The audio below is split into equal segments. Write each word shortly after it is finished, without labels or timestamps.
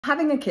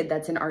Having a kid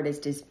that's an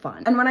artist is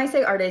fun. And when I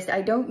say artist,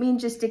 I don't mean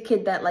just a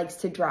kid that likes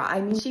to draw.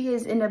 I mean, she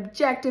is an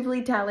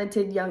objectively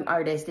talented young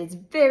artist. It's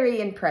very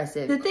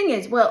impressive. The thing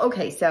is, well,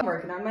 okay, so I'm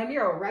working on my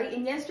mural, right?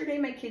 And yesterday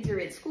my kids are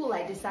at school.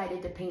 I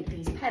decided to paint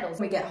these petals.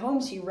 When we get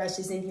home, she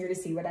rushes in here to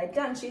see what I've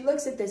done. She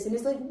looks at this and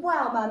is like,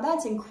 wow, Mom,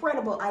 that's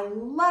incredible. I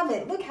love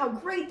it. Look how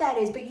great that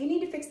is. But you need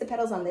to fix the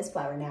petals on this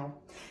flower now.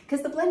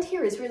 Because the blend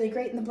here is really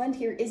great and the blend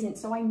here isn't.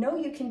 So I know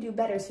you can do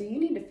better. So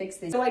you need to fix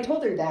this. So I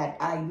told her that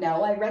I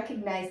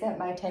recognize that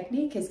my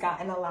technique has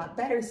gotten a lot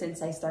better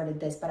since I started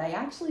this, but I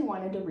actually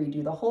wanted to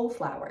redo the whole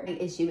flower.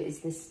 The issue is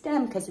the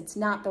stem because it's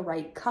not the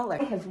right color.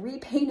 I have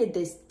repainted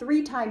this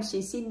 3 times.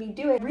 She's seen me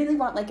do it. I really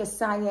want like a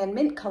cyan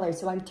mint color.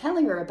 So I'm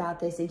telling her about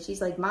this and she's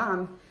like,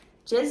 Mom,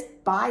 just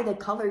buy the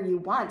color you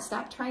want.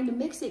 Stop trying to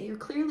mix it. You're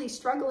clearly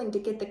struggling to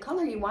get the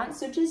color you want.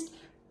 So just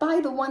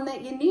buy the one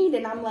that you need.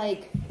 And I'm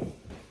like,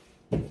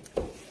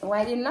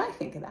 why didn't I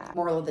think of that?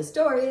 Moral of the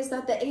story is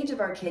that the age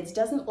of our kids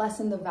doesn't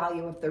lessen the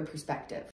value of their perspective.